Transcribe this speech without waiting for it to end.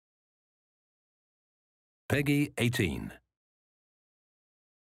Peggy 18.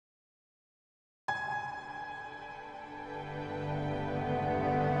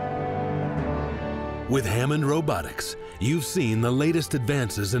 With Hammond Robotics, you've seen the latest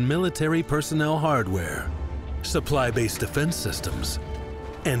advances in military personnel hardware, supply-based defense systems,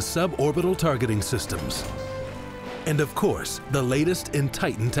 and suborbital targeting systems. And of course, the latest in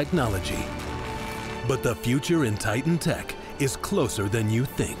Titan technology. But the future in Titan tech is closer than you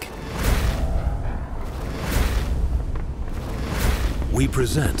think. We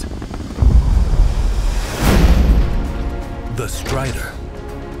present the Stryder.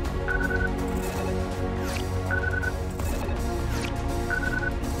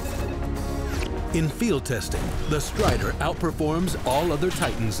 In field testing, the Stryder outperforms all other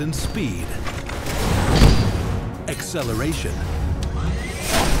Titans in speed, acceleration,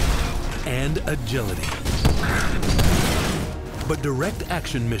 and agility. But direct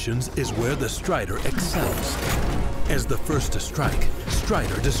action missions is where the Stryder excels. As the first to strike,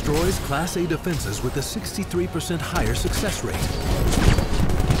 Stryder destroys Class A defenses with a 63% higher success rate.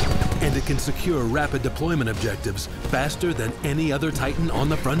 And it can secure rapid deployment objectives faster than any other Titan on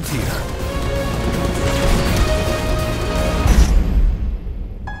the frontier.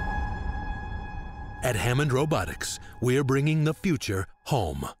 At Hammond Robotics, we're bringing the future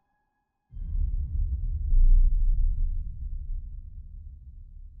home.